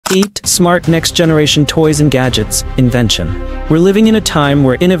8. Smart next-generation toys and gadgets. Invention. We're living in a time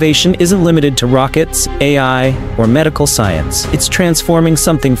where innovation isn't limited to rockets, AI, or medical science. It's transforming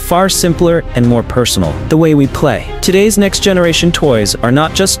something far simpler and more personal: the way we play. Today's next-generation toys are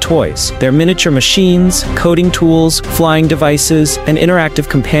not just toys. They're miniature machines, coding tools, flying devices, and interactive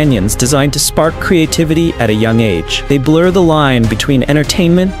companions designed to spark creativity at a young age. They blur the line between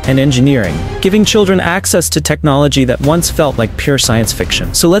entertainment and engineering, giving children access to technology that once felt like pure science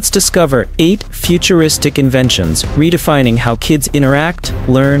fiction. So let's discover 8 futuristic inventions redefining how kids interact,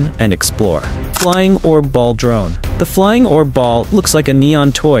 learn, and explore. Flying orb ball drone. The flying orb ball looks like a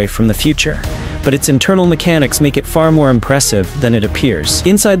neon toy from the future, but its internal mechanics make it far more impressive than it appears.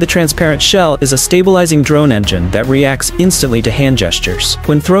 Inside the transparent shell is a stabilizing drone engine that reacts instantly to hand gestures.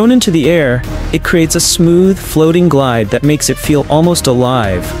 When thrown into the air, it creates a smooth, floating glide that makes it feel almost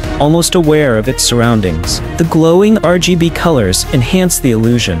alive, almost aware of its surroundings. The glowing RGB colors enhance the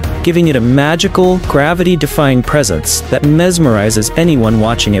illusion, giving it a magical, gravity-defying presence that mesmerizes anyone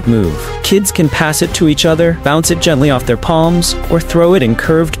watching it move. Kids can pass it to each other, bounce it gently off their palms, or throw it in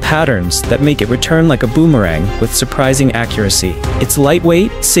curved patterns that make it return like a boomerang with surprising accuracy. It's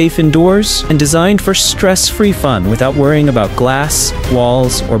lightweight, safe indoors, and designed for stress-free fun without worrying about glass,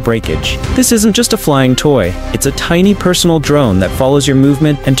 walls, or breakage. This isn't just a flying toy. It's a tiny personal drone that follows your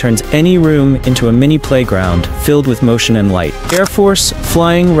movement and turns any room into a mini playground filled with motion and light. Air Force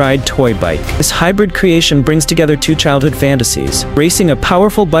Flying Ride Toy Bike. This hybrid creation brings together two childhood fantasies: racing a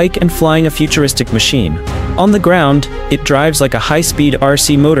powerful bike and flying a futuristic machine. On the ground, it drives like a high-speed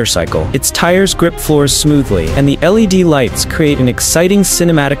RC motorcycle. Its tires grip floors smoothly, and the LED lights create an exciting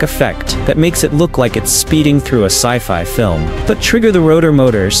cinematic effect that makes it look like it's speeding through a sci-fi film. But trigger the rotor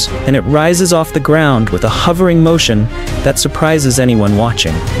motors, and it rises off the ground with a hovering motion that surprises anyone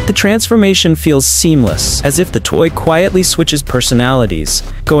watching. The transformation feels seamless, as if the toy quietly switches personalities,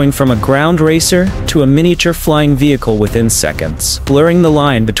 going from a ground racer to a miniature flying vehicle within seconds, blurring the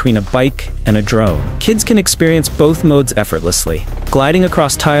line between a bike and a drone. Kids can experience both modes effortlessly, gliding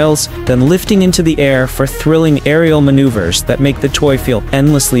across tiles, then lifting into the air for thrilling aerial maneuvers that make the toy feel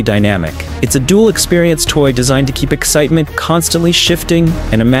endlessly dynamic. It's a dual-experience toy designed to keep excitement constantly shifting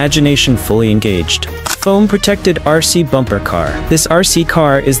and imagination fully engaged. Foam-protected RC bumper car. This RC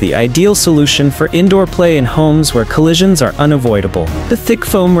car is the ideal solution for indoor play in homes where collisions are unavoidable. The thick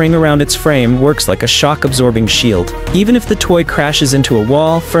foam ring around its frame works like a shock-absorbing shield. Even if the toy crashes into a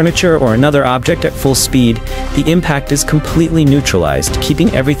wall, furniture, or another object at full speed, the impact is completely neutralized,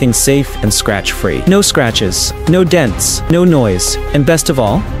 keeping everything safe and scratch-free. No scratches, no dents, no noise, and best of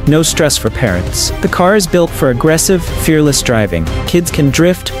all, no stress for parents. The car is built for aggressive, fearless driving. Kids can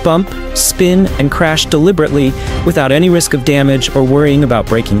drift, bump, spin, and crash deliberately without any risk of damage or worrying about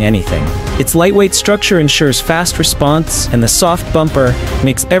breaking anything. Its lightweight structure ensures fast response, and the soft bumper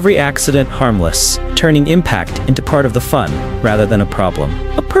makes every accident harmless, turning impact into part of the fun rather than a problem.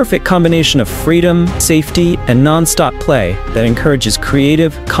 A perfect combination of freedom, safety, and non-stop play that encourages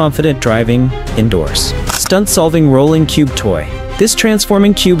creative, confident driving indoors. Stunt-solving rolling cube toy. This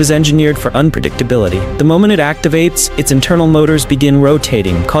transforming cube is engineered for unpredictability. The moment it activates, its internal motors begin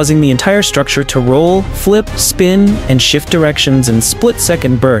rotating, causing the entire structure to roll, flip, spin, and shift directions in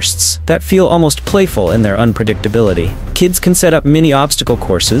split-second bursts that feel almost playful in their unpredictability. Kids can set up mini obstacle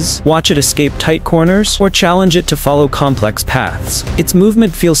courses, watch it escape tight corners, or challenge it to follow complex paths. Its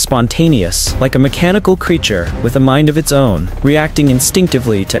movement feels spontaneous, like a mechanical creature with a mind of its own, reacting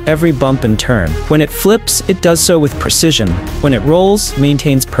instinctively to every bump and turn. When it flips, it does so with precision. When it rolls,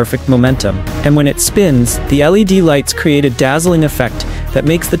 maintains perfect momentum. And when it spins, the LED lights create a dazzling effect that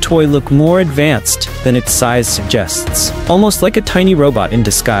makes the toy look more advanced than its size suggests, almost like a tiny robot in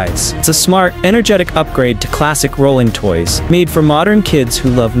disguise. It's a smart, energetic upgrade to classic rolling toys, made for modern kids who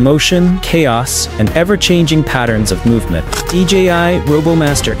love motion, chaos, and ever-changing patterns of movement. DJI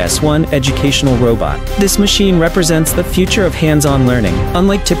RoboMaster S1 Educational Robot. This machine represents the future of hands-on learning.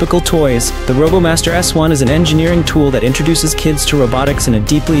 Unlike typical toys, the RoboMaster S1 is an engineering tool that introduces kids to robotics in a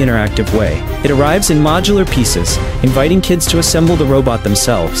deeply interactive way. It arrives in modular pieces, inviting kids to assemble the robot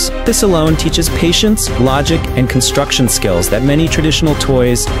themselves. This alone teaches patience, logic, and construction skills that many traditional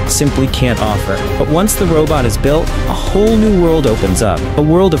toys simply can't offer. But once the robot is built, a whole new world opens up. A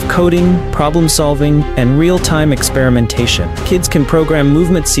world of coding, problem-solving, and real-time experimentation. Kids can program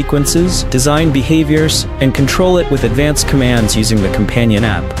movement sequences, design behaviors, and control it with advanced commands using the companion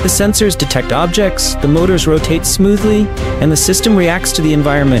app. The sensors detect objects, the motors rotate smoothly, and the system reacts to the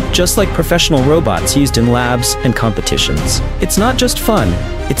environment just like professional robots used in labs and competitions. It's not just fun,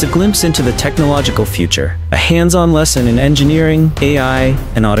 it's a glimpse into the technological future, a hands-on lesson in engineering, AI,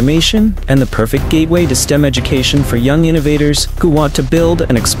 and automation, and the perfect gateway to STEM education for young innovators who want to build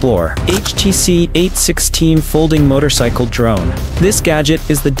and explore. HTC 816 Folding Motorcycle Drone. This gadget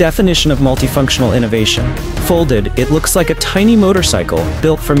is the definition of multifunctional innovation. Folded, it looks like a tiny motorcycle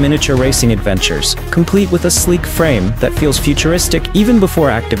built for miniature racing adventures, complete with a sleek frame that feels futuristic even before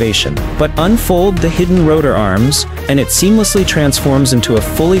activation. But unfold the hidden rotor arms, and it seamlessly transforms into a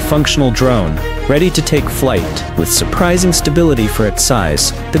fully functional drone, ready to take flight. With surprising stability for its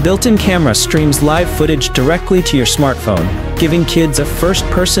size, the built-in camera streams live footage directly to your smartphone, giving kids a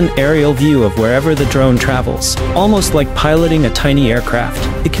first-person aerial view of wherever the drone travels. Almost like piloting a tiny aircraft,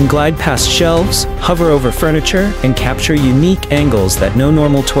 it can glide past shelves, hover over furniture, and capture unique angles that no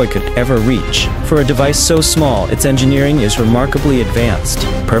normal toy could ever reach. For a device so small, its engineering is remarkably advanced,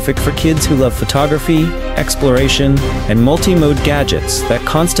 perfect for kids who love photography, exploration, and multi-mode gadgets that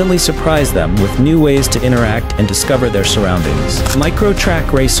constantly surprise them with new ways to interact and discover their surroundings. Micro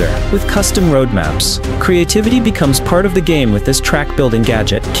Track Racer. With custom roadmaps, creativity becomes part of the game with this track-building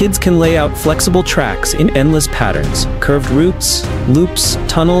gadget. Kids can lay out flexible tracks in endless patterns, curved routes, loops,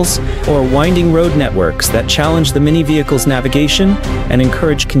 tunnels, or winding road networks that challenge the mini vehicle's navigation and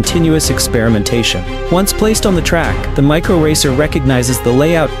encourage continuous experimentation. Once placed on the track, the Micro Racer recognizes the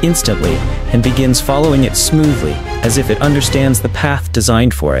layout instantly and begins following it smoothly, as if it understands the path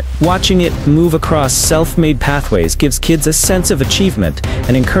designed for it. Watching it move across self-made pathways gives kids a sense of achievement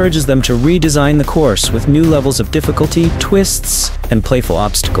and encourages them to redesign the course with new levels of difficulty, twists, and playful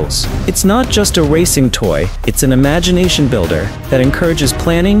obstacles. It's not just a racing toy, it's an imagination builder that encourages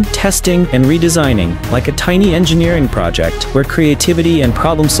planning, testing, and redesigning, like a tiny engineering project where creativity and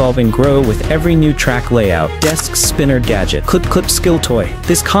problem-solving grow with every new track layout. Desk Spinner Gadget. Clip Clip Skill Toy.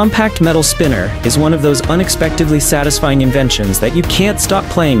 This compact metal spinner is one of those unexpectedly satisfying inventions that you can't stop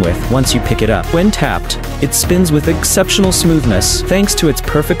playing with once you pick it up. When tapped, it spins with exceptional smoothness thanks to its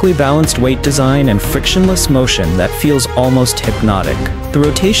perfectly balanced weight design and frictionless motion that feels almost hypnotic. The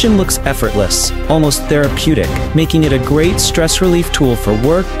rotation looks effortless, almost therapeutic, making it a great stress relief tool for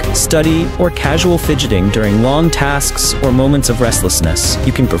work, study, or casual fidgeting during long tasks or moments of restlessness.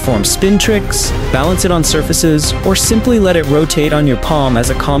 You can perform spin tricks, balance it on surfaces, or simply let it rotate on your palm as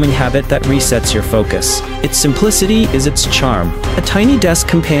a calming habit that resets your focus. Its simplicity is its charm, a tiny desk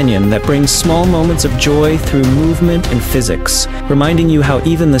companion that brings small moments of joy through movement and physics, reminding you how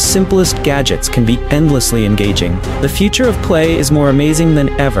even the simplest gadgets can be endlessly engaging. The future of play is more amazing than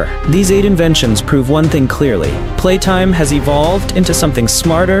ever. These 8 inventions prove one thing clearly: playtime has evolved into something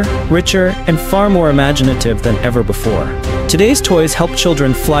smarter, richer, and far more imaginative than ever before. Today's toys help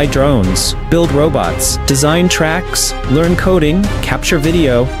children fly drones, build robots, design tracks, learn coding, capture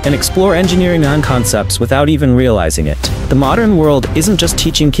video, and explore engineering concepts without even realizing it. The modern world isn't just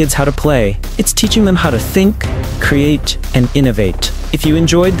teaching kids how to play, it's teaching them how to think, create, and innovate. If you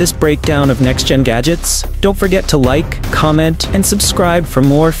enjoyed this breakdown of next-gen gadgets, don't forget to like, comment, and subscribe for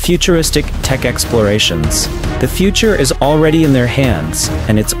more futuristic tech explorations. The future is already in their hands,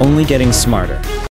 and it's only getting smarter.